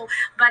from people.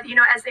 But, you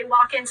know, as they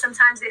walk in,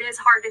 sometimes it is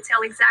hard to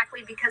tell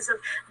exactly because of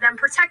them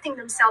protecting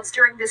themselves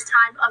during this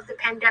time of the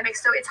pandemic.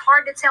 So it's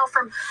hard to tell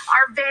from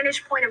our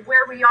vantage point of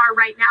where we are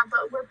right now.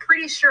 But we're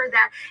pretty sure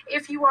that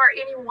if you are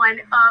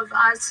anyone of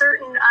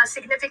certain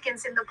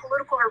significance in the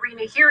political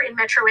arena here in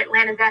Metro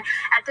Atlanta, that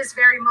at this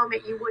very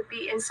moment you would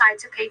be inside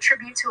to pay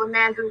tribute to a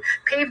man who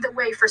paved the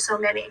way for so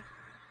many.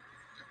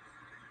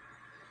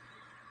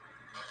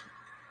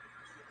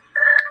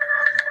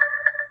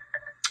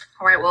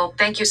 All right, well,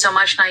 thank you so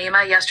much,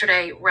 Naima.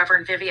 Yesterday,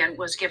 Reverend Vivian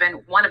was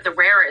given one of the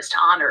rarest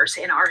honors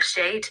in our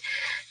state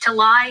to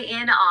lie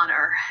in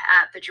honor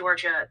at the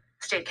Georgia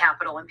State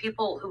Capitol, and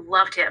people who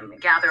loved him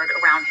gathered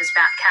around his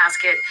back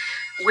casket,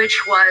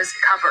 which was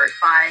covered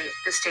by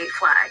the state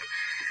flag.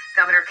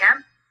 Governor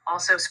Kemp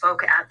also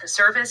spoke at the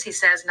service. He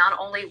says not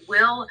only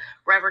will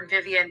Reverend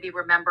Vivian be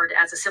remembered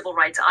as a civil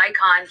rights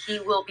icon, he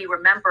will be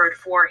remembered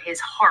for his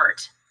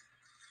heart.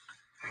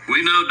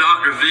 We know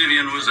Dr.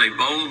 Vivian was a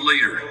bold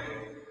leader,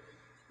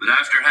 but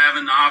after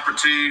having the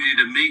opportunity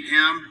to meet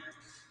him,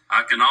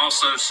 I can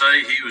also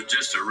say he was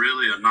just a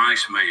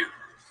nice man.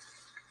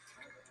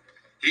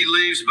 He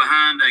leaves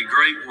behind a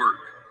great work,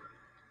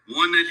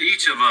 one that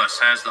each of us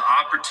has the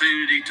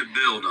opportunity to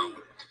build on.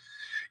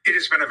 It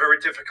has been a very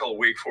difficult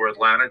week for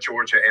Atlanta,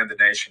 Georgia, and the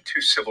nation.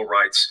 Two civil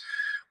rights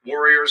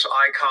warriors,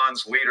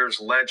 icons,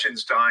 leaders,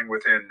 legends dying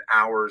within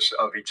hours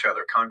of each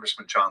other.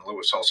 Congressman John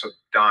Lewis also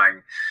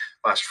dying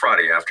last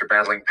Friday after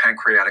battling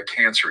pancreatic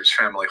cancer. His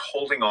family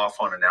holding off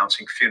on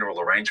announcing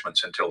funeral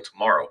arrangements until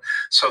tomorrow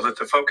so that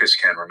the focus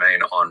can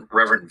remain on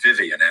Reverend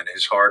Vivian and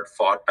his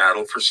hard-fought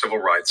battle for civil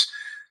rights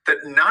that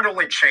not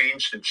only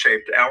changed and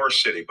shaped our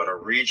city, but our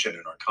region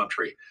and our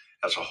country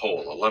as a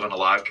whole. 11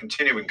 Alive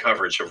continuing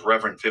coverage of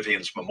Reverend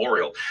Vivian's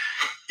memorial.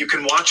 You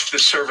can watch the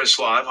service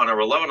live on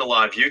our 11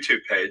 Alive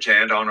YouTube page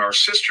and on our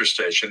sister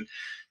station,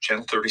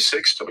 Channel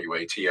 36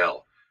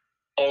 WATL.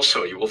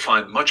 Also, you will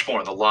find much more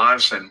on the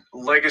lives and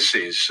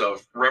legacies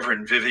of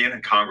Reverend Vivian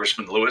and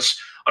Congressman Lewis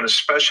on a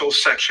special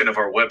section of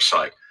our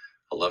website,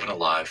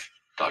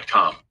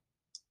 11alive.com.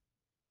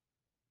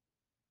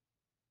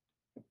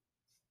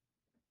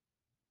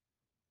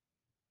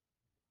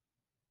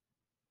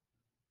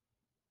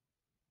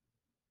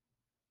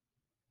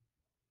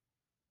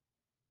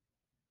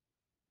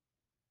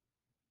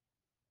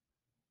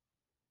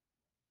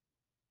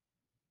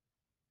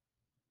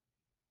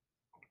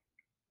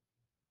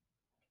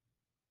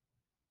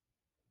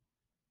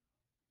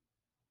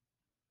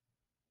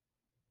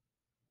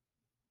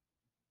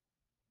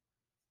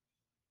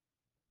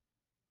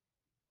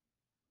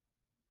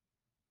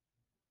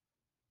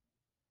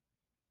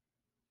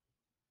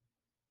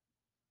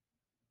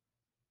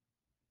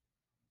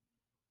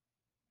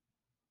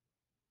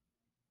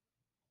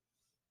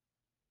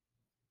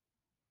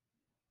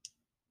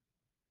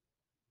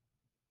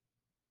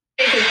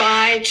 Say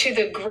goodbye to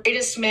the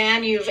greatest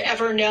man you've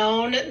ever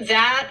known.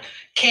 That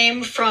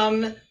came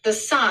from the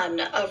son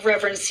of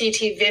Reverend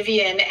C.T.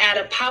 Vivian at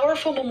a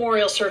powerful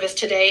memorial service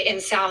today in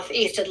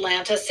Southeast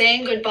Atlanta,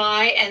 saying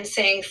goodbye and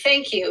saying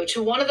thank you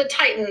to one of the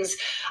titans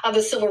of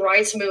the civil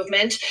rights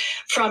movement,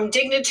 from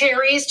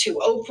dignitaries to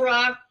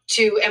Oprah,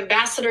 to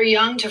Ambassador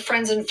Young, to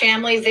friends and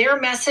family. Their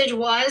message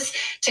was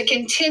to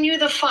continue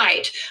the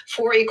fight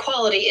for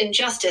equality and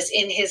justice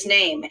in his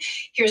name.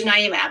 Here's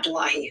Naima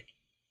Abdullahi.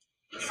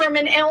 From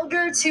an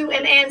elder to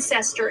an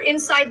ancestor,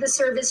 inside the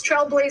service,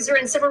 trailblazer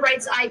and civil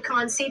rights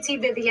icon C.T.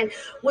 Vivian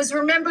was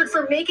remembered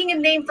for making a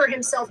name for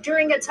himself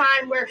during a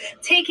time where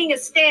taking a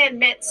stand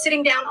meant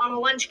sitting down on a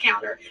lunch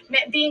counter,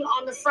 meant being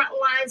on the front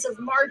lines of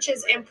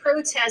marches and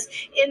protests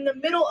in the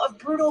middle of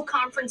brutal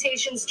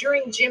confrontations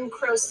during Jim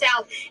Crow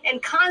South,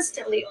 and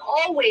constantly,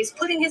 always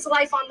putting his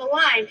life on the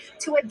line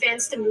to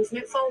advance the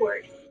movement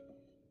forward.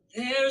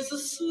 There's a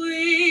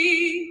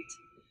sweet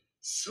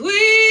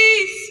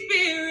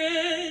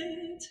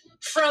spirit.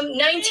 From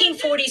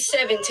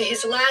 1947 to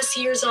his last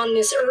years on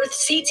this earth,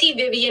 C.T.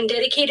 Vivian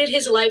dedicated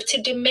his life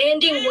to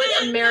demanding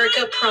what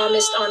America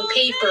promised on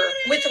paper,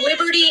 with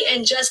liberty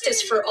and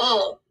justice for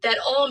all, that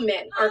all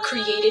men are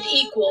created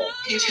equal.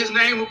 His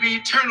name will be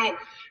eternal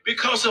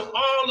because of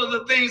all of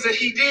the things that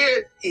he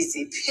did. He's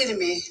the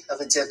epitome of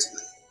a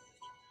gentleman.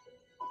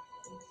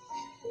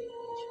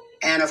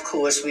 And of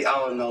course, we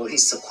all know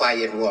he's a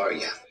quiet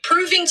warrior.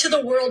 Proving to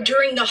the world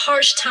during the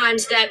harsh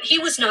times that he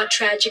was not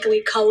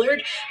tragically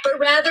colored, but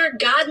rather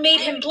God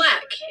made him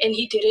black, and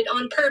he did it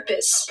on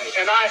purpose.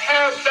 And I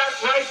have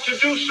that right to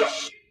do so.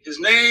 His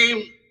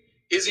name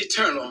is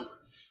eternal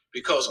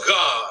because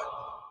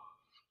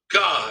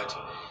God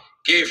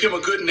gave him a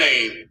good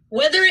name.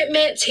 Whether it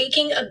meant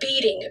taking a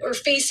beating or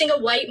facing a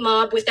white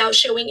mob without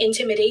showing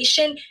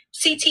intimidation,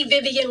 C.T.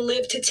 Vivian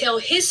lived to tell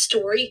his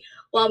story,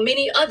 while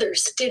many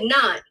others did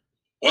not.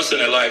 Once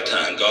in a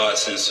lifetime, God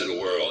sends to the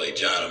world a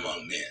giant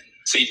among men.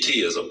 C.T.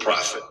 is a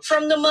prophet.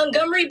 From the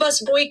Montgomery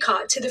bus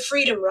boycott to the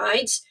freedom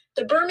rides,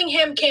 the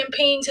Birmingham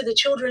Campaign to the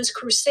Children's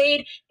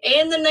Crusade,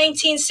 and the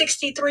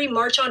 1963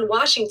 March on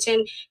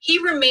Washington, he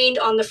remained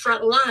on the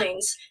front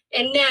lines,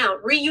 and now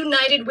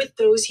reunited with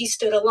those he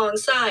stood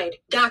alongside.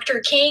 Dr.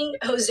 King,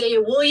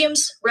 Hosea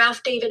Williams,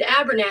 Ralph David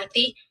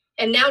Abernathy,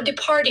 and now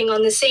departing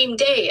on the same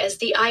day as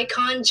the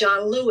icon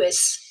John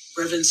Lewis.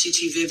 Reverend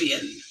C.T.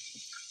 Vivian,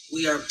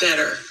 we are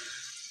better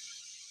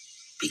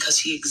because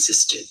he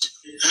existed.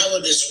 I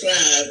would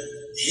describe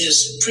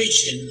his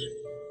preaching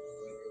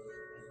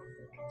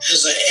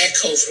as an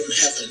echo from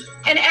heaven.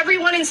 And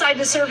everyone inside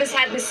the service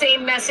had the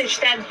same message,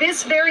 that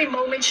this very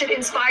moment should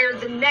inspire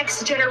the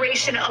next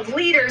generation of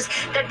leaders,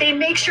 that they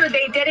make sure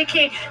they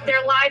dedicate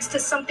their lives to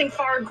something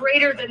far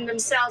greater than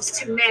themselves,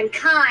 to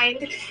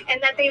mankind, and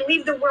that they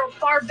leave the world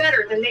far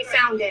better than they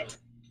found it.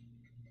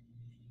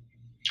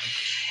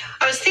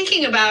 I was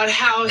thinking about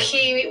how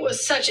he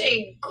was such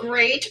a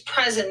great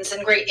presence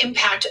and great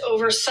impact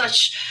over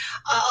such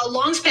a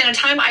long span of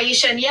time,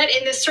 Aisha. And yet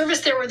in this service,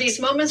 there were these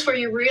moments where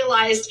you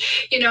realized,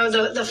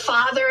 the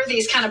father,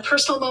 these kind of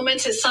personal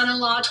moments. His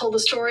son-in-law told the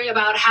story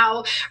about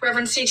how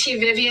Reverend C.T.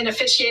 Vivian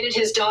officiated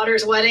his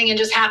daughter's wedding and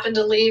just happened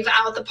to leave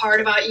out the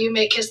part about "you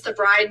may kiss the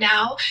bride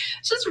now."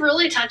 It's just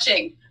really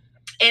touching.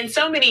 And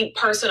so many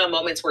personal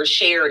moments were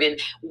shared in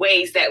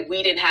ways that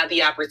we didn't have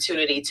the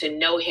opportunity to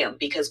know him,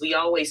 because we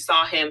always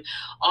saw him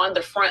on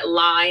the front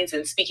lines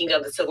and speaking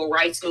of the civil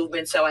rights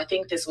movement. So I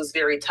think this was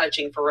very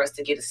touching for us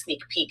to get a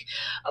sneak peek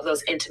of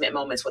those intimate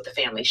moments with the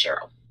family,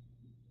 Cheryl.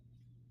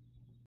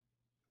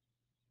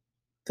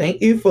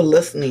 Thank you for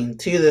listening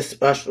to this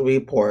special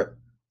report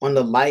on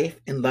the life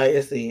and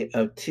legacy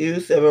of two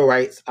civil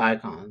rights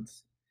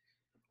icons.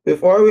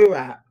 Before we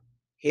wrap,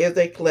 here's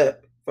a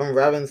clip from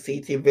Reverend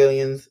C.T.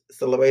 Vivian's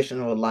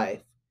celebration of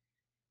life.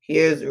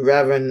 Here's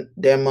Reverend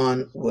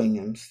Demond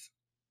Williams.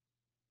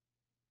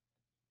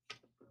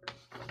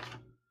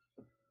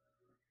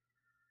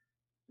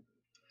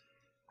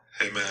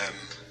 Amen.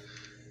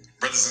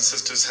 Brothers and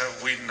sisters,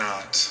 have we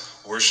not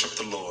worshiped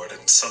the Lord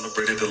and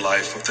celebrated the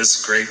life of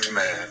this great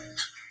man,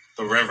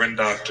 the Reverend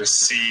Dr.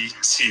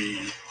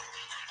 C.T.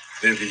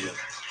 Vivian?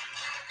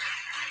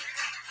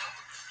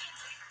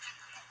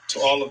 To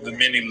all of the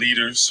many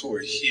leaders who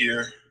are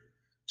here,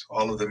 to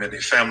all of the many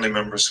family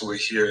members who are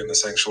here in the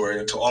sanctuary,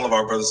 and to all of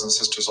our brothers and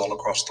sisters all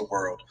across the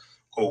world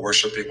who are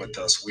worshiping with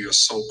us, we are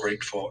so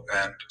grateful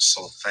and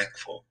so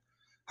thankful.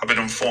 I've been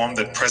informed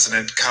that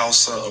President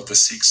Khalsa of the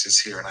Sikhs is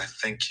here, and I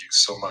thank you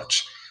so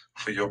much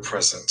for your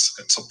presence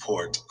and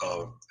support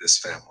of this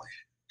family.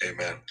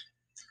 Amen.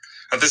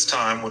 At this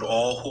time, would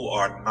all who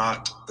are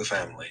not the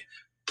family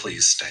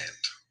please stand?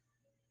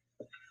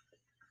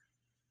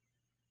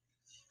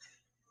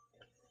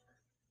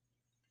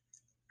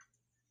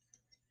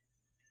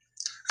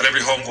 At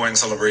every homegoing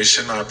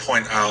celebration, I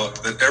point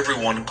out that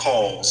everyone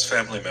calls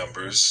family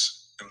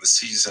members in the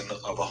season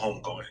of a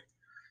homegoing.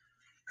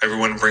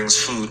 Everyone brings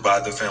food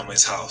by the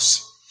family's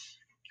house.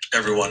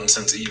 Everyone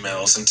sends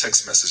emails and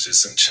text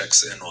messages and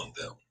checks in on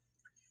them.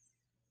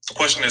 The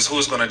question is, who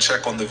is going to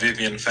check on the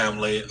Vivian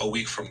family a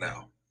week from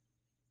now,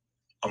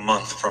 a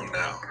month from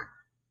now,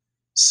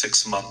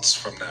 6 months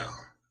from now?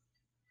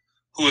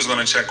 Who is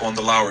going to check on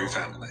the Lowry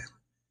family,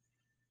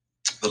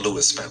 the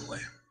Lewis family,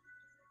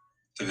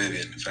 the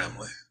Vivian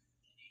family,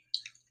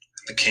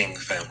 and the King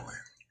family?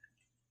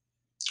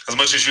 As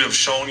much as you have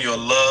shown your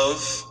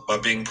love by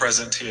being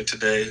present here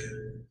today,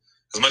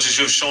 as much as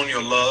you have shown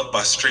your love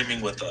by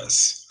streaming with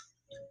us,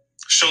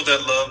 show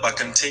that love by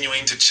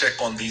continuing to check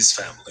on these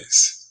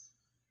families,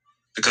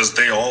 because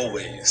they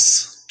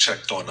always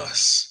checked on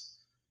us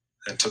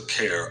and took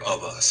care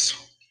of us.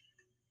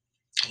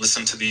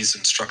 Listen to these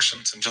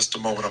instructions. In just a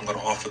moment, I'm going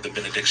to offer the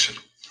benediction.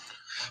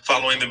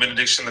 Following the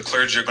benediction, the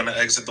clergy are going to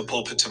exit the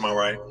pulpit to my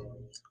right,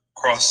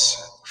 cross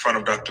in front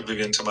of Dr.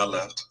 Vivian to my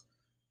left,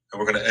 and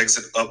we're going to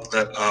exit up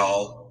that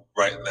aisle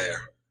right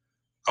there.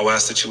 I will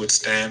ask that you would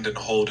stand and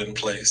hold in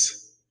place.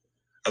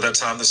 At that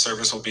time, the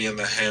service will be in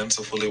the hands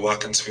of Willie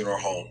Watkins Funeral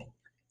Home,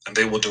 and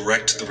they will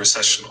direct the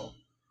recessional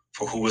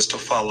for who is to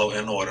follow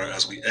in order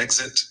as we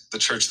exit the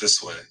church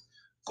this way,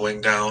 going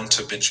down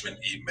to Benjamin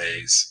E.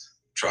 Mays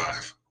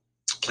Drive.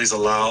 Please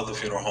allow the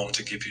funeral home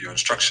to give you your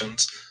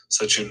instructions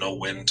so that you know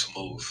when to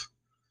move.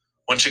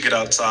 Once you get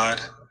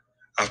outside,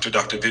 after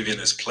Dr.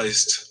 Vivian is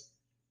placed,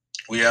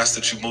 we ask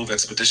that you move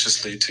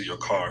expeditiously to your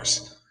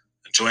cars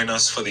and join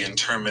us for the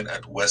interment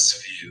at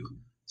Westview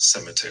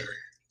Cemetery.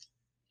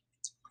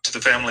 To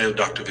the family of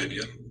Dr.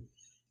 Vivian,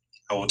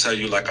 I will tell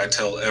you, like I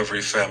tell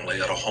every family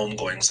at a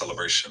homegoing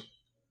celebration,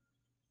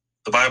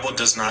 the Bible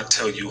does not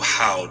tell you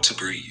how to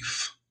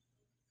grieve.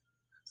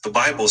 The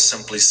Bible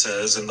simply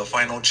says in the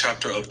final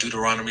chapter of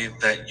Deuteronomy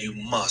that you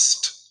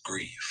must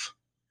grieve.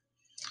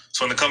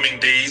 So in the coming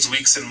days,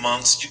 weeks, and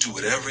months, you do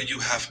whatever you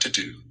have to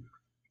do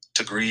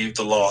to grieve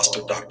the loss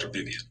of Dr.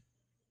 Vivian.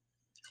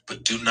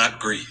 But do not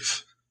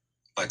grieve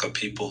like a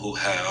people who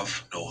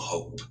have no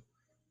hope.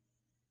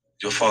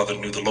 Your father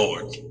knew the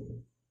Lord,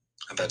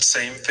 and that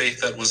same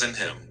faith that was in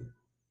him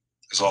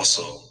is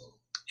also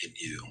in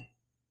you.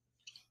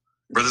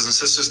 Brothers and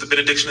sisters, the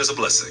benediction is a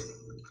blessing.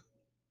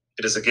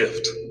 It is a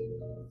gift.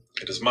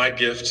 It is my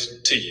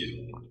gift to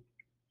you.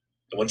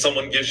 And when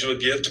someone gives you a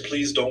gift,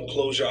 please don't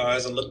close your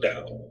eyes and look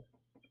down,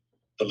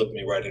 but look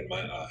me right in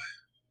my eye.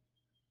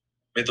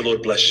 May the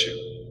Lord bless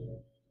you.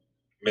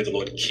 May the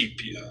Lord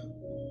keep you.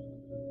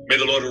 May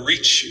the Lord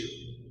reach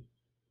you.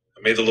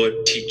 And may the Lord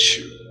teach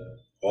you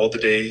all the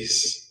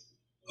days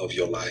of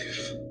your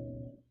life.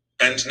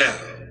 And now,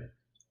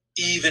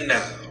 even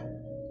now,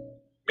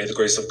 may the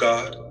grace of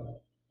God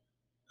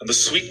and the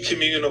sweet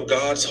communion of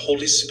God's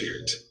Holy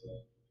Spirit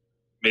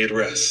may it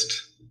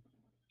rest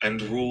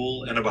and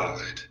rule and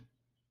abide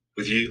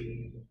with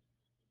you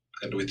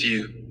and with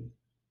you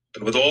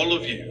and with all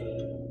of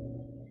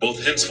you,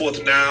 both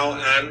henceforth now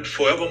and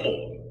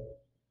forevermore.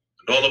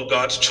 And all of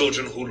God's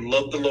children who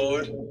love the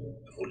Lord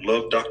and who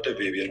love Dr.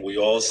 Vivian, we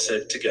all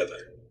said together,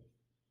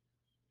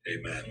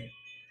 amen.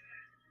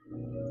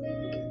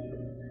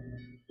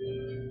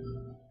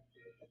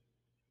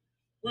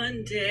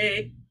 One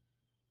day.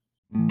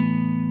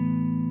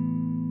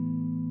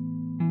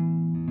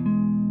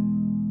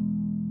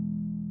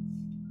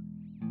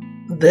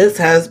 This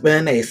has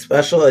been a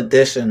special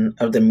edition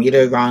of the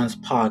Media Grinds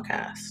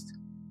podcast.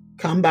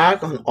 Come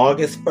back on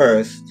August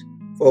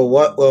 1st for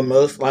what will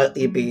most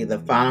likely be the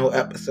final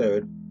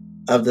episode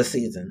of the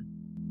season.